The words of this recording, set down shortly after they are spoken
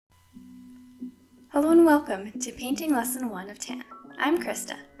Hello and welcome to Painting Lesson 1 of 10. I'm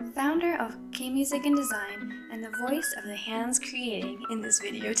Krista, founder of K Music and Design and the voice of the hands creating in this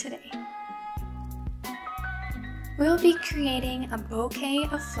video today. We'll be creating a bouquet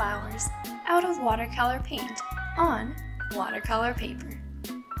of flowers out of watercolor paint on watercolor paper.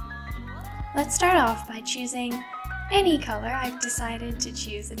 Let's start off by choosing any color. I've decided to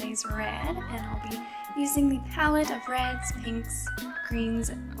choose a nice red, and I'll be using the palette of reds, pinks, greens,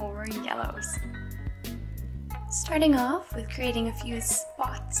 or yellows. Starting off with creating a few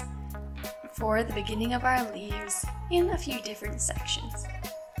spots for the beginning of our leaves in a few different sections.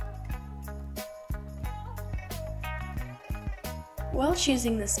 While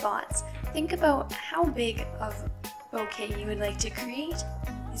choosing the spots, think about how big of bouquet you would like to create.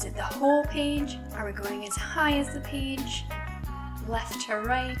 Is it the whole page? Are we going as high as the page? Left to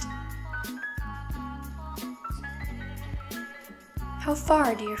right? How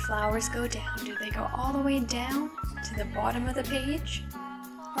far do your flowers go down? Do they go all the way down to the bottom of the page?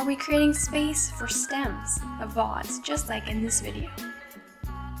 Are we creating space for stems, a vase, just like in this video?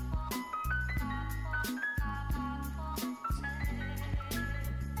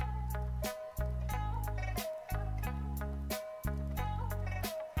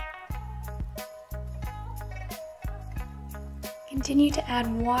 Continue to add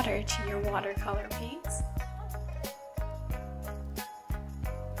water to your watercolor paints.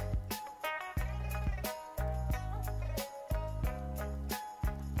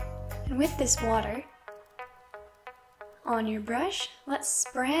 And with this water on your brush, let's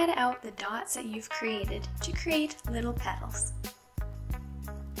spread out the dots that you've created to create little petals.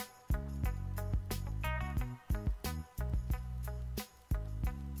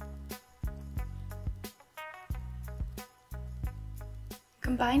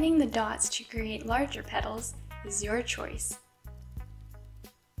 Combining the dots to create larger petals is your choice.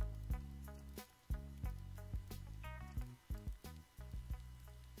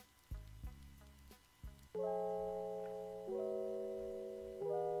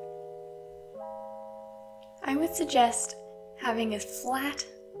 I would suggest having a flat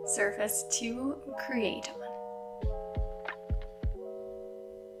surface to create on.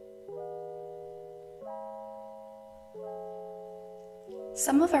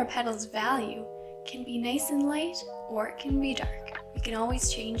 Some of our petals' value can be nice and light, or it can be dark. We can always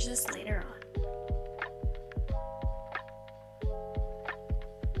change this later on.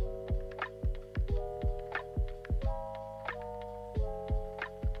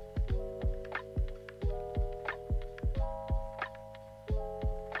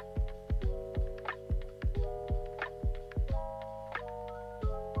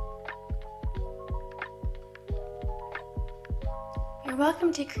 You're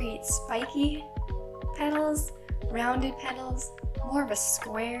welcome to create spiky petals, rounded petals, more of a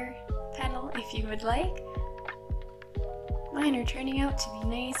square petal if you would like. Mine are turning out to be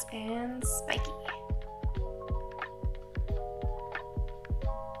nice and spiky.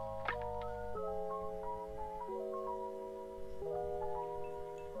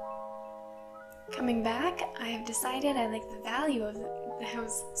 Coming back, I have decided I like the value of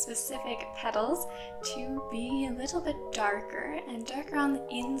those specific petals to be a little bit darker and darker on the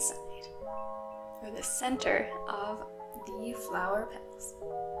inside, or the center of the flower petals.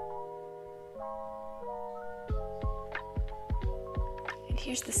 And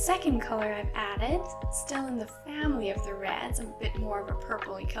here's the second color I've added, still in the family of the reds, a bit more of a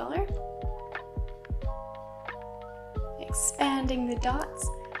purpley color. Expanding the dots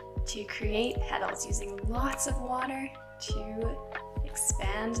to create petals, using lots of water to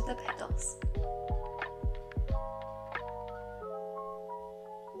expand the petals.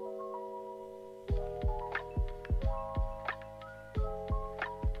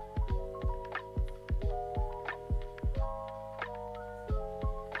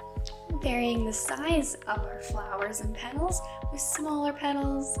 Varying the size of our flowers and petals with smaller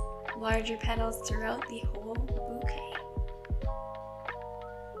petals, larger petals throughout the whole bouquet.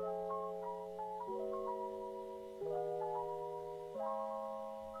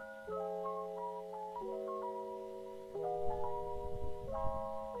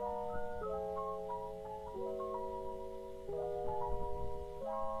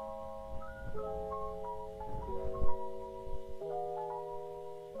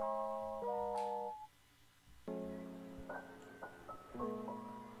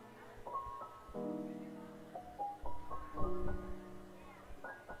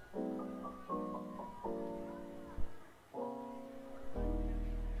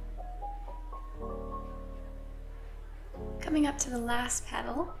 Coming up to the last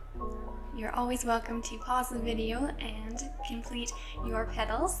petal, You're always welcome to pause the video and complete your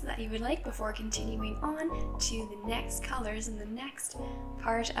petals that you would like before continuing on to the next colors in the next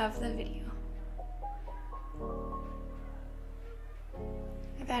part of the video.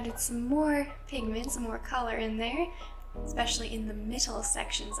 I've added some more pigment, some more color in there, especially in the middle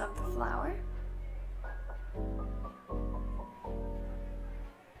sections of the flower.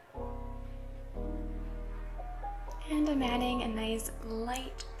 And I'm adding a nice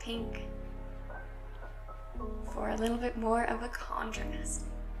light pink for a little bit more of a contrast.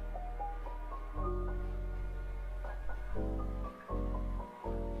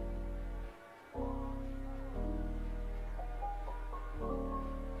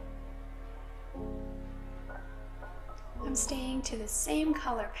 I'm staying to the same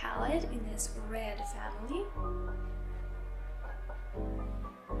color palette in this red family.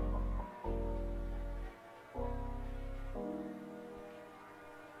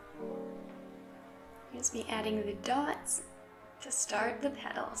 Just be adding the dots to start the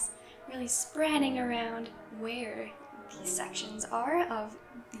petals, really spreading around where these sections are of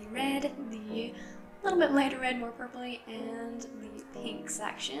the red, the little bit lighter red, more purpley, and the pink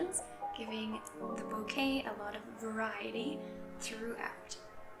sections, giving the bouquet a lot of variety throughout.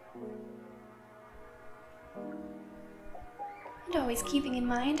 And always keeping in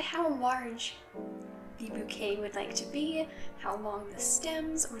mind how large the bouquet would like to be, how long the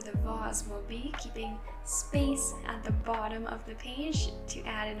stems or the vase will be, keeping space at the bottom of the page to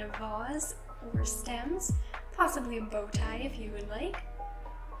add in a vase or stems, possibly a bow tie if you would like.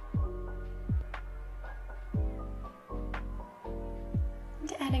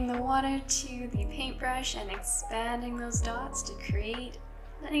 And adding the water to the paintbrush and expanding those dots to create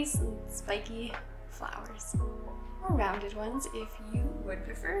nice and spiky flowers, or rounded ones if you would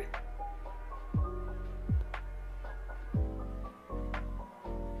prefer.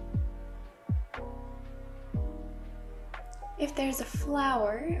 If there's a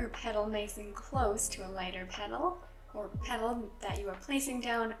flower or petal nice and close to a lighter petal, or petal that you are placing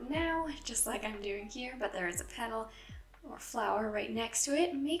down now, just like I'm doing here, but there is a petal or flower right next to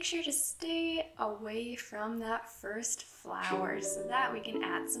it, make sure to stay away from that first flower so that we can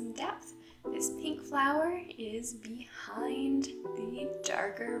add some depth. This pink flower is behind the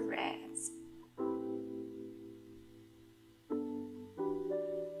darker reds.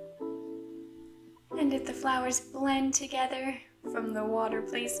 And if the flowers blend together from the water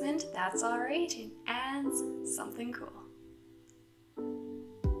placement, that's alright, it adds something cool.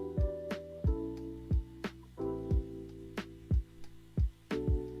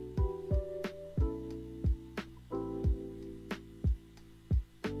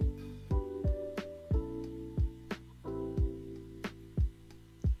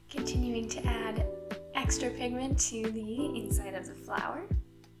 Continuing to add extra pigment to the inside of the flower,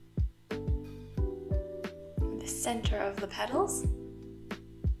 the center of the petals.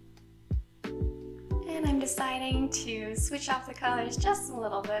 And I'm deciding to switch off the colors just a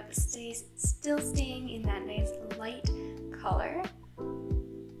little bit, but still staying in that nice light color,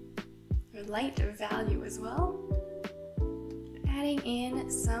 or light value as well. Adding in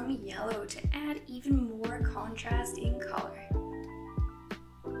some yellow to add even more contrast in color.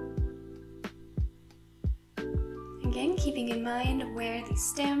 Again, keeping in mind where the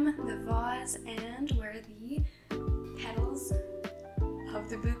stem, the vase, and where the petals of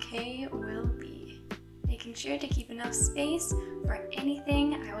the bouquet will be. Making sure to keep enough space for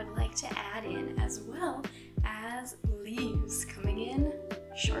anything I would like to add in, as well as leaves coming in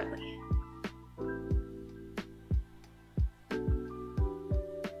shortly.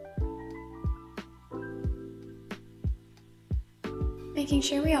 Making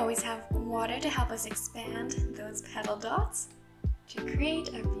sure we always have water to help us expand those petal dots to create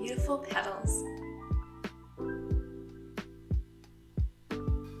our beautiful petals.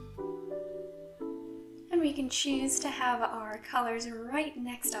 And we can choose to have our colors right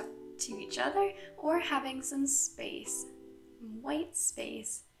next up to each other, or having some space, white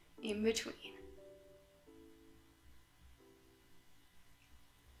space in between.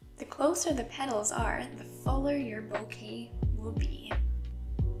 The closer the petals are, the fuller your bouquet will be.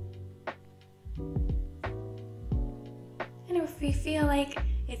 And if we feel like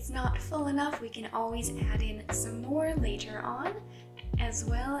it's not full enough, we can always add in some more later on, as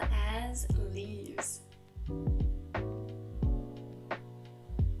well as leaves.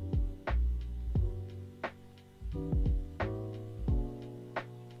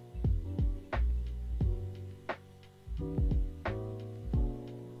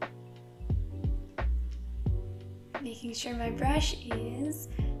 Making sure my brush is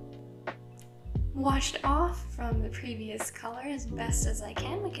washed off from the previous color as best as I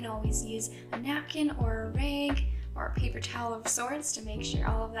can. We can always use a napkin or a rag or a paper towel of sorts to make sure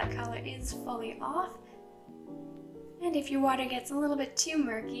all of that color is fully off. And if your water gets a little bit too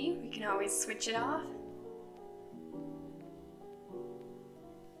murky, we can always switch it off.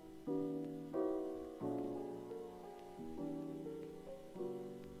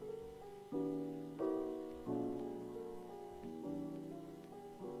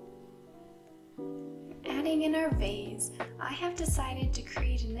 Adding in our vase, I have decided to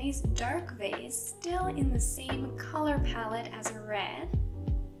create a nice dark vase, still in the same color palette as a red.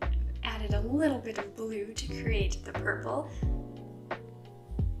 I've added a little bit of blue to create the purple.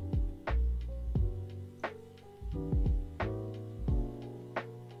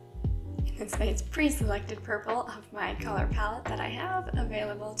 This nice pre-selected purple of my color palette that I have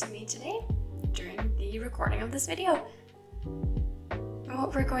available to me today during the recording of this video. And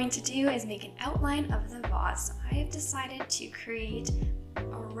what we're going to do is make an outline of the vase. So I have decided to create a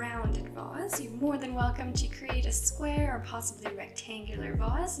rounded vase. You're more than welcome to create a square or possibly rectangular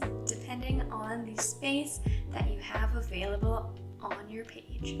vase, depending on the space that you have available on your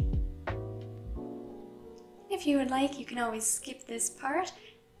page. If you would like, you can always skip this part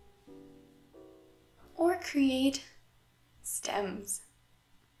or create stems.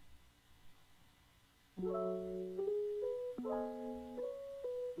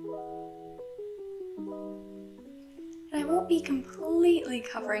 And I won't be completely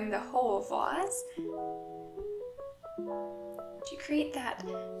covering the whole vase. To create that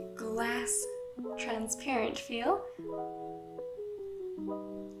glass transparent feel,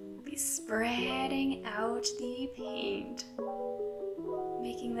 I'll be spreading out the paint,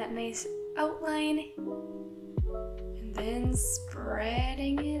 making that nice outline and then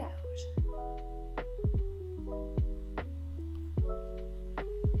spreading it out.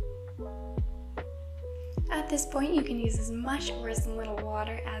 At this point, you can use as much or as little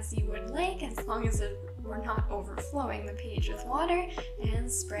water as you would like, as long as we're not overflowing the page with water and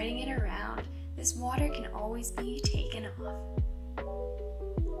spreading it around. This water can always be taken off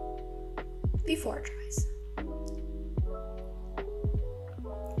before it dries.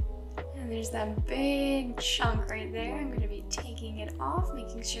 And there's that big chunk right there. I'm going to be taking it off,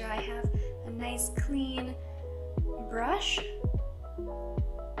 making sure I have a nice clean brush.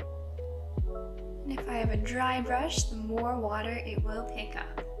 And if I have a dry brush, the more water it will pick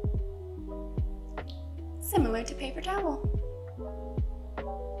up. Similar to paper towel,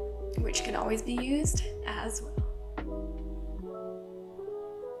 which can always be used as well.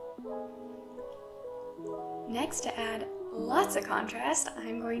 Next, to add lots of contrast,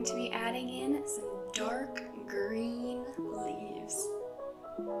 I'm going to be adding in some dark green leaves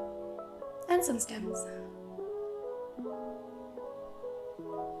and some stems.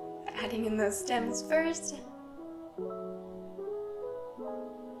 Adding in those stems first.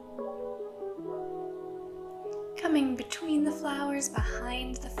 Coming between the flowers,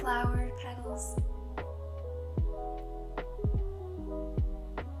 behind the flower petals.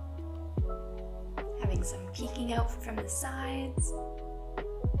 Having some peeking out from the sides.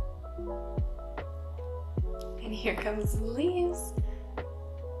 And here comes the leaves.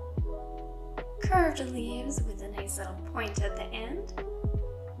 Curved leaves with a nice little point at the end.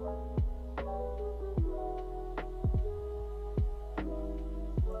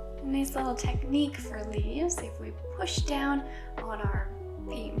 Nice little technique for leaves. If we push down on our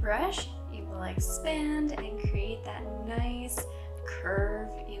paintbrush, it will expand and create that nice curve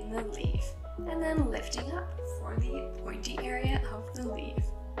in the leaf, and then lifting up for the pointy area of the leaf.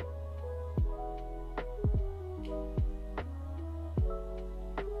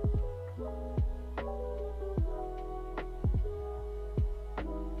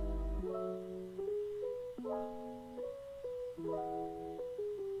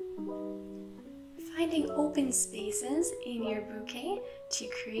 Finding open spaces in your bouquet to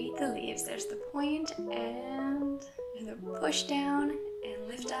create the leaves. There's the point and the push down and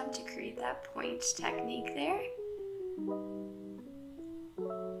lift up to create that point technique there.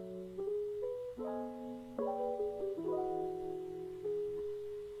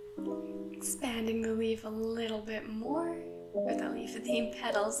 Expanding the leaf a little bit more, or the leaf of the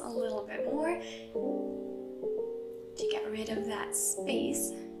petals a little bit more, to get rid of that space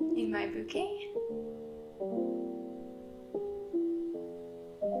in my bouquet.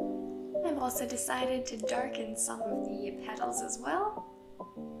 I've also decided to darken some of the petals as well.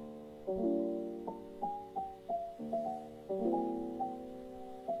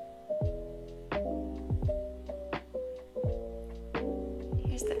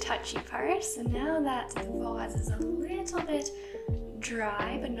 Here's the touchy part. So now that the vase is a little bit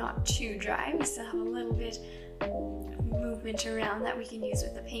dry, but not too dry. We still have a little bit of movement around that we can use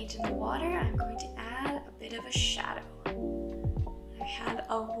with the paint and the water. I'm going to add a bit of a shadow. I had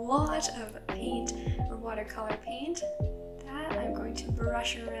a lot of paint or watercolor paint that I'm going to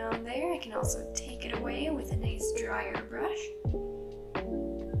brush around there. I can also take it away with a nice drier brush.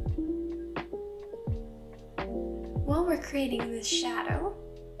 While we're creating this shadow,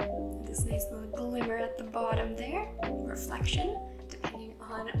 this nice little glimmer at the bottom there, reflection, depending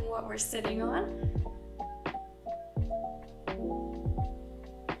on what we're sitting on.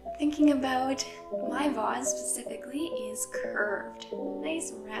 Thinking about my vase specifically is curved.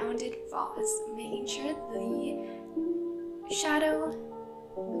 Nice rounded vase, making sure the shadow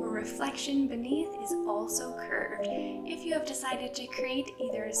or reflection beneath is also curved. If you have decided to create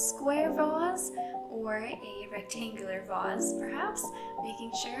either a square vase or a rectangular vase, perhaps,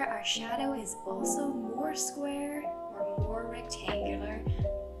 making sure our shadow is also more square or more rectangular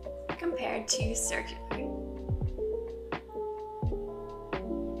compared to circular.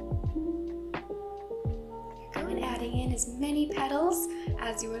 Go and adding in as many petals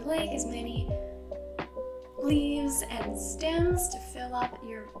as you would like, as many leaves and stems to fill up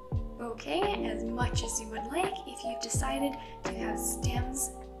your bouquet as much as you would like. If you've decided to have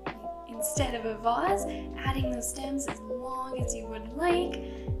stems instead of a vase, adding those stems as long as you would like,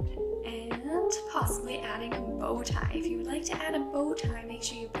 and possibly adding a bow tie. If you would like to add a bow tie, make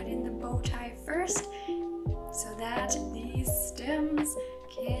sure you put in the bow tie first so that these stems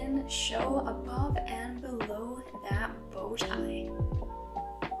can show above and below that bow tie.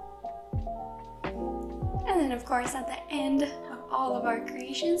 And then of course at the end of all of our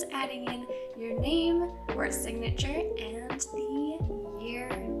creations, adding in your name or signature and the year,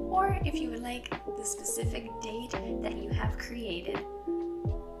 or if you would like, the specific date that you have created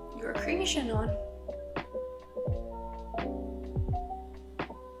your creation on.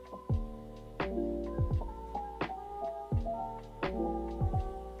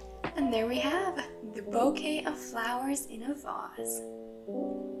 And there we have the bouquet of flowers in a vase.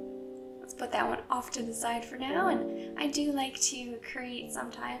 Let's put that one off to the side for now, and I do like to create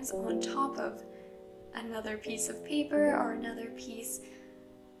sometimes on top of another piece of paper or another piece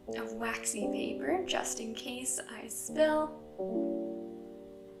of waxy paper, just in case I spill.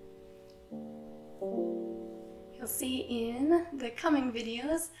 You'll see in the coming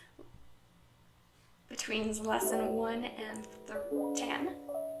videos between lesson 1 and 10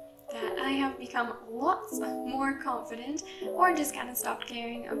 that I have become lots more confident, or just kind of stopped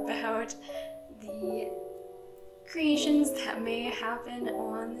caring about the creations that may happen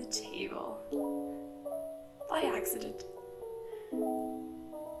on the table by accident.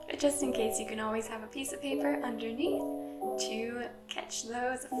 But just in case, you can always have a piece of paper underneath to catch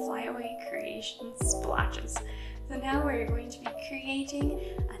those flyaway creation splotches. So now we're going to be creating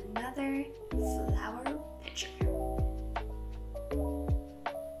another flower picture.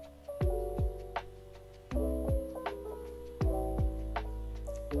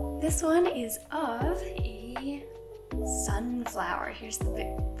 This one is of a sunflower. Here's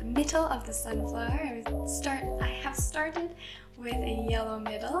the middle of the sunflower. I have started with a yellow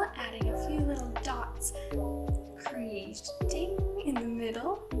middle, adding a few little dots, creating in the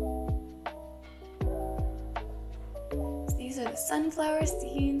middle. So these are the sunflower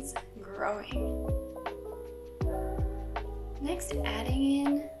seeds growing. Next, adding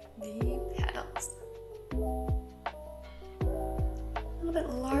in the petals. A little bit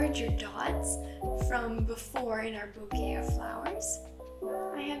larger dots from before in our bouquet of flowers.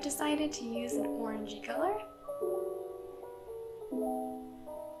 I have decided to use an orangey color.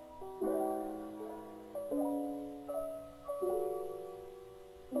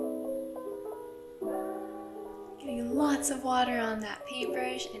 Getting lots of water on that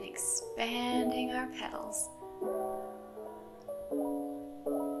paintbrush and expanding our petals.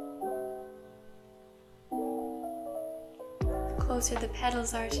 The closer the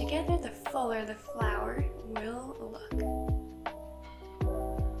petals are together, the fuller the flower will look.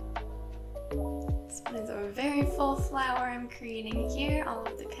 This one is a very full flower I'm creating here. All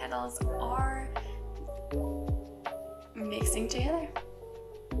of the petals are mixing together.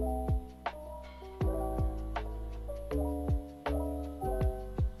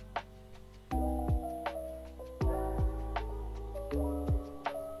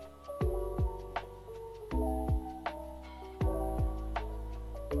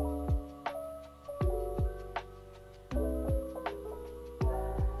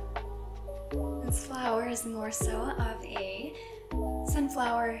 This flower is more so of a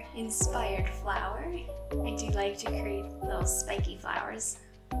sunflower inspired flower. I do like to create little spiky flowers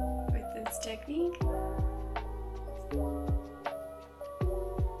with this technique.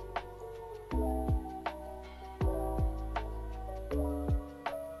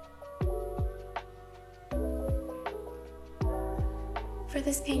 For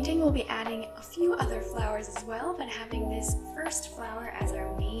this painting, we'll be adding a few other flowers as well, but having this first flower as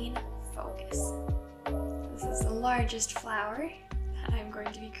our main focus. This is the largest flower that I'm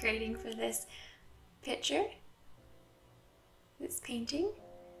going to be creating for this picture, this painting.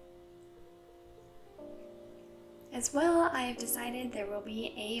 As well, I have decided there will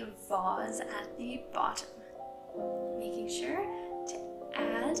be a vase at the bottom, making sure to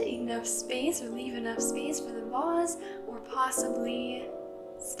add enough space or leave enough space for the vase, or possibly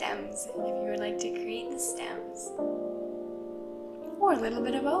stems if you would like to create the stems, or a little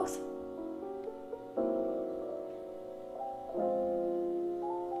bit of both.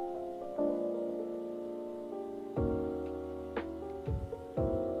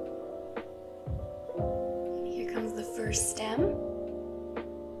 First stem,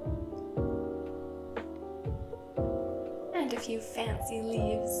 and a few fancy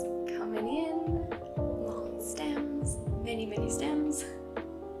leaves coming in, long stems, many stems.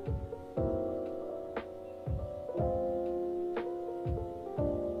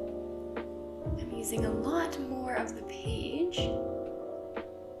 I'm using a lot more of the page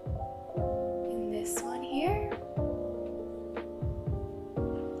in this one here.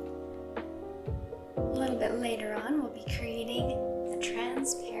 A little bit later on, we'll be creating the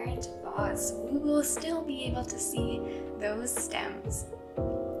transparent vase, so we will still be able to see those stems.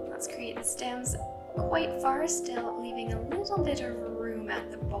 Let's create the stems quite far, still leaving a little bit of room at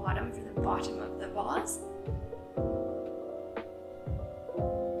the bottom for the bottom of the vase.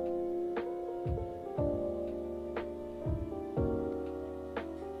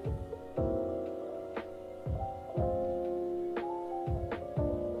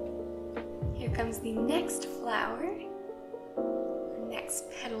 Here comes the next flower, our next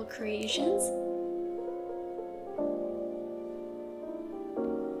petal creations.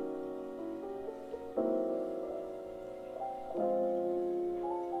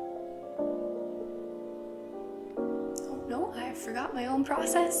 Oh no, I forgot my own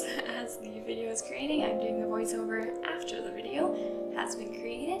process as the video is creating. I'm doing the voiceover after the video has been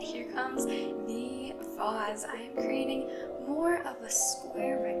created. Here comes the vase. I am creating more of a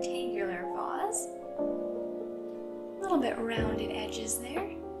square rectangular vase. A little bit rounded edges there.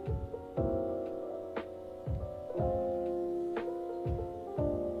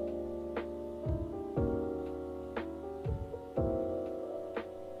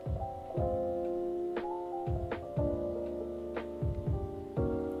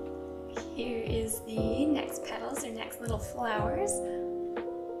 Here is the next petals, or next little flowers.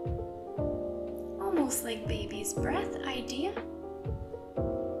 Almost like baby's breath idea.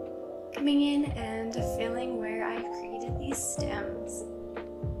 Coming in and filling where I've created these stems.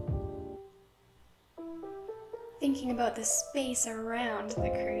 Thinking about the space around the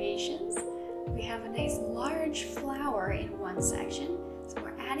creations, we have a nice large flower in one section, so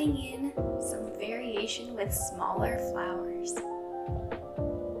we're adding in some variation with smaller flowers.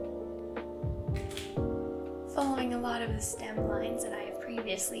 Following a lot of the stem lines that I have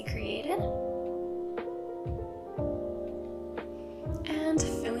previously created. And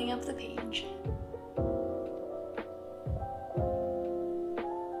filling up the page.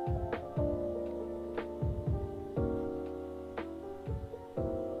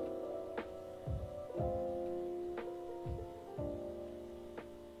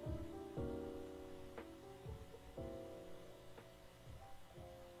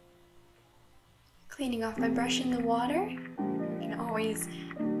 Cleaning off my brush in the water. You can always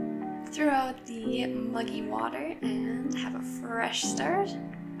throw out the muggy water and have a fresh start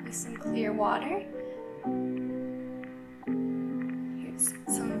with some clear water. Here's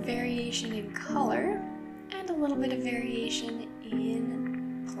some variation in color and a little bit of variation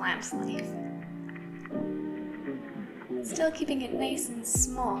in plant life. Still keeping it nice and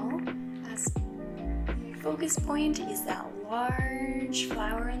small, as the focus point is that large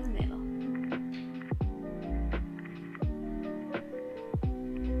flower in the middle.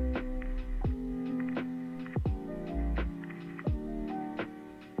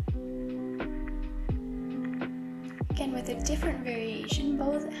 Again, with a different variation,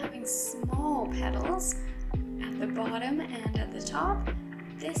 both having small petals at the bottom and at the top.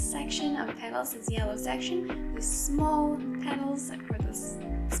 This section of petals, this yellow section, the small petals, or the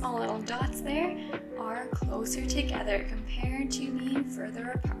small little dots there, are closer together compared to being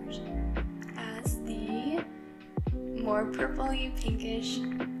further apart, as the more purpley pinkish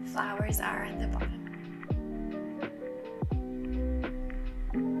flowers are at the bottom.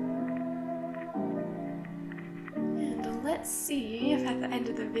 Let's see if at the end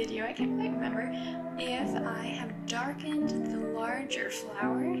of the video, I can't quite remember, if I have darkened the larger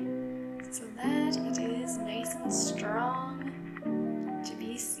flower so that it is nice and strong to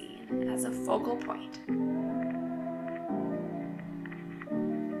as a focal point.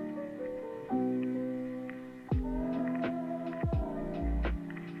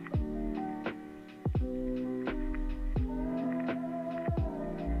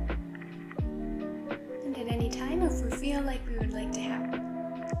 And at any time, if we feel like we would like to have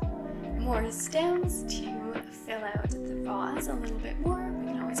more stems to fill out the vase a little bit more, we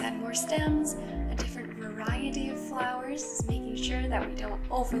can always add more stems, a different variety of flowers, just making sure that we don't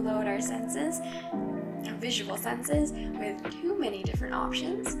overload our senses, our visual senses, with too many different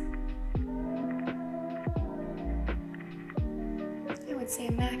options. I would say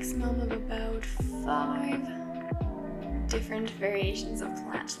a maximum of about 5 different variations of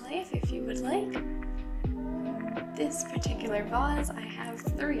plant life if you would like. This particular vase, I have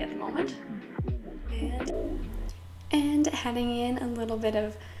 3 at the moment. And adding in a little bit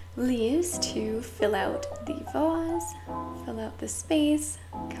of leaves to fill out the vase, fill out the space,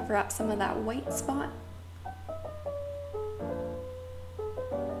 cover up some of that white spot.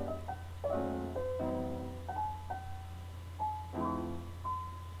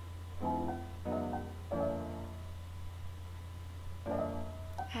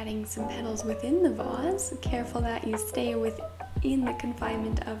 Adding some petals within the vase, careful that you stay within the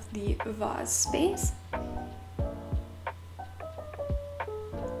confinement of the vase space.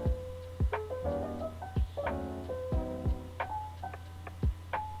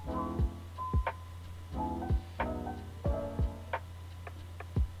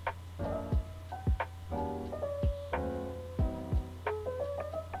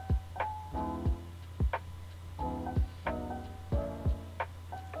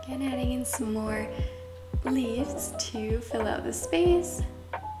 And adding in some more leaves to fill out the space.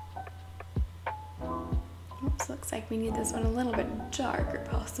 Oops, looks like we need this one a little bit darker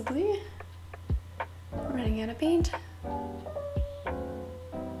possibly. Running out of paint.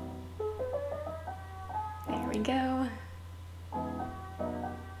 There we go.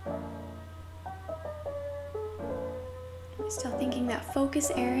 I'm still thinking that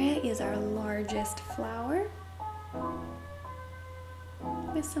focus area is our largest flower,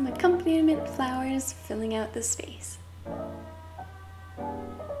 with some accompaniment flowers filling out the space. I'm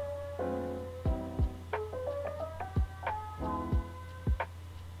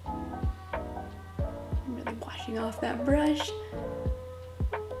really washing off that brush.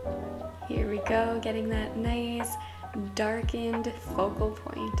 Here we go, getting that nice darkened focal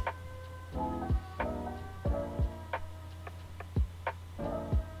point.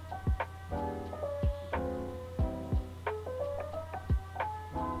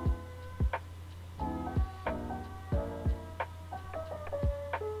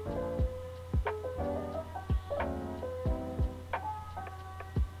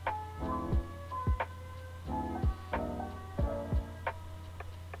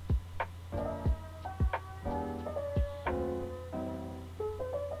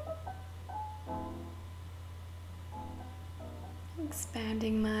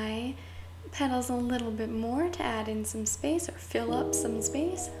 Expanding my petals a little bit more to add in some space or fill up some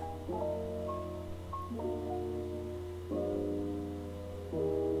space.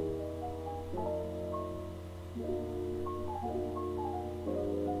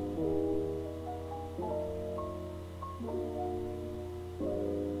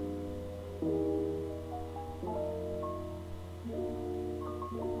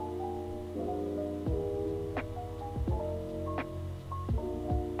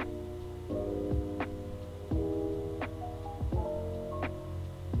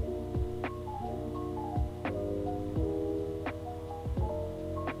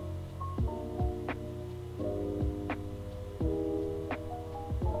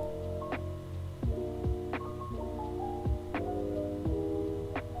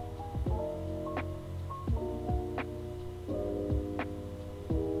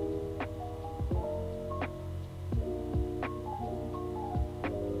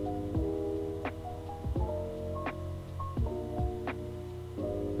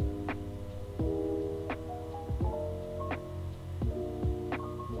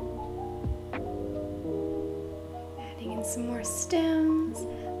 Some more stems,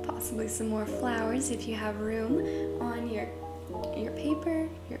 possibly some more flowers if you have room on your paper,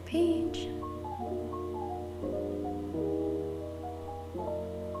 your page.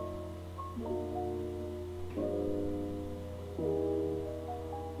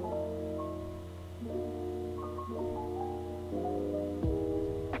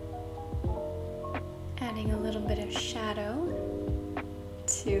 Adding a little bit of shadow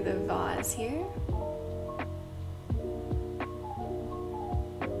to the vase here.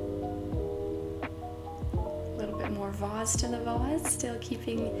 vase to the vase, still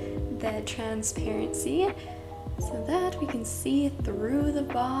keeping the transparency so that we can see through the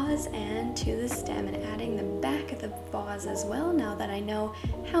vase and to the stem, and adding the back of the vase as well now that I know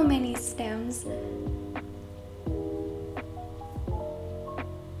how many stems.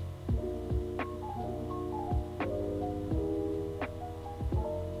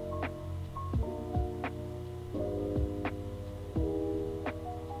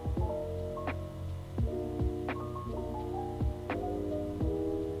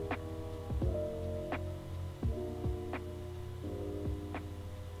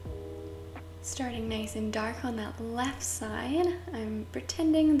 Starting nice and dark on that left side, I'm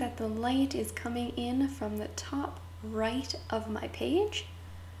pretending that the light is coming in from the top right of my page.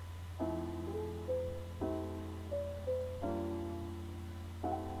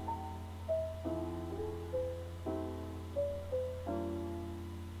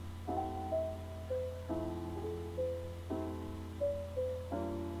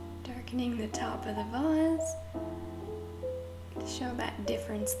 Darkening the top of the vase. Show that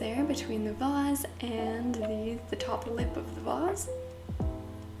difference there between the vase and the top lip of the vase.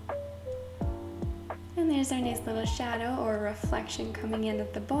 And there's our nice little shadow or reflection coming in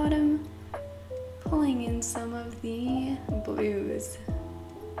at the bottom, pulling in some of the blues.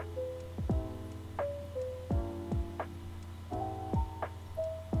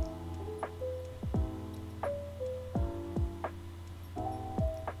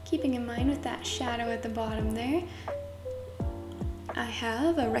 Keeping in mind with that shadow at the bottom there, I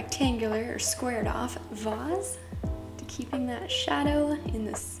have a rectangular or squared off vase, keeping that shadow in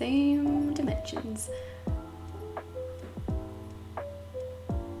the same dimensions.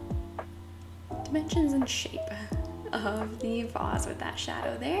 Dimensions and shape of the vase with that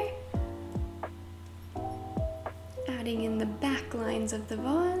shadow there. Adding in the back lines of the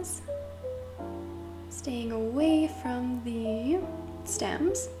vase, staying away from the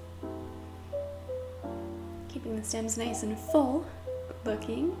stems, keeping the stems nice and full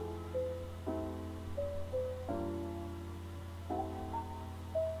looking.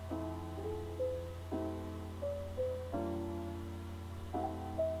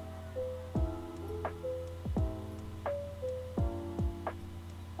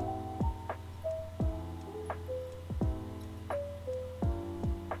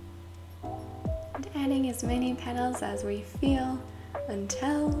 And adding as many petals as we feel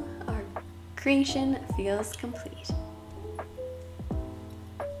until our creation feels complete.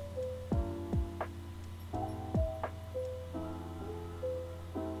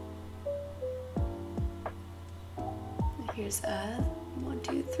 Here's a 1,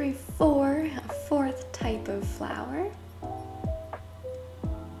 2, 3, 4, a fourth type of flower.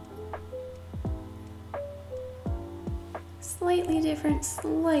 Slightly different,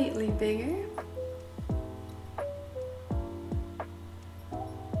 slightly bigger.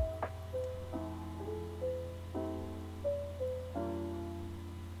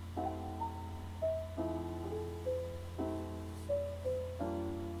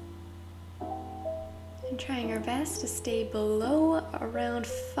 And trying our best to stay below around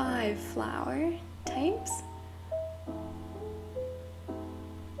 5 flower types.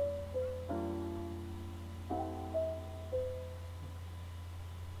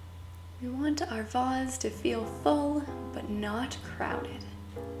 We want our vase to feel full but not crowded.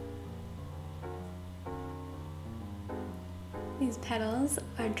 These petals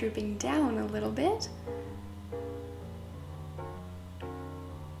are drooping down a little bit.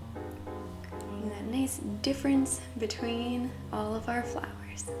 That nice difference between all of our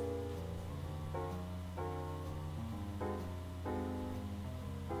flowers.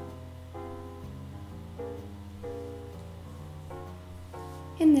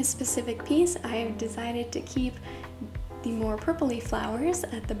 In this specific piece, I have decided to keep the more purpley flowers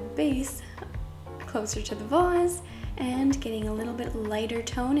at the base closer to the vase, and getting a little bit lighter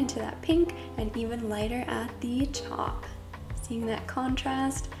tone into that pink and even lighter at the top. Seeing that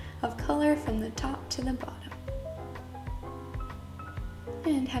contrast of color from the top to the bottom.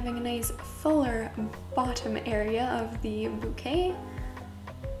 And having a nice fuller bottom area of the bouquet.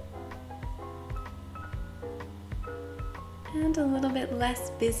 And a little bit less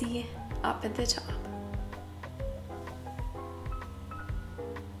busy up at the top.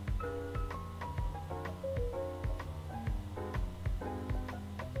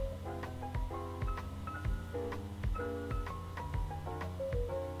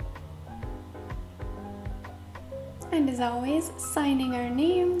 And as always, signing our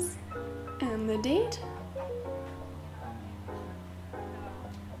names and the date.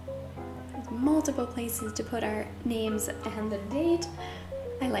 There's multiple places to put our names and the date.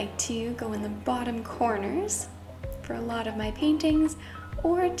 I like to go in the bottom corners for a lot of my paintings,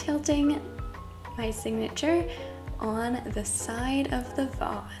 or tilting my signature on the side of the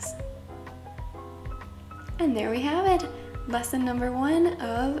vase. And there we have it, lesson number 1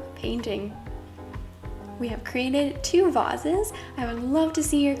 of painting. We have created 2 vases. I would love to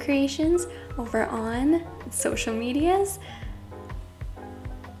see your creations over on social medias.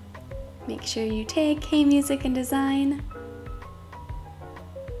 Make sure you tag K Music and Design.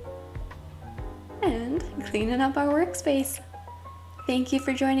 And cleaning up our workspace. Thank you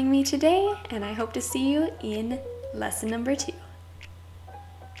for joining me today, and I hope to see you in lesson number 2.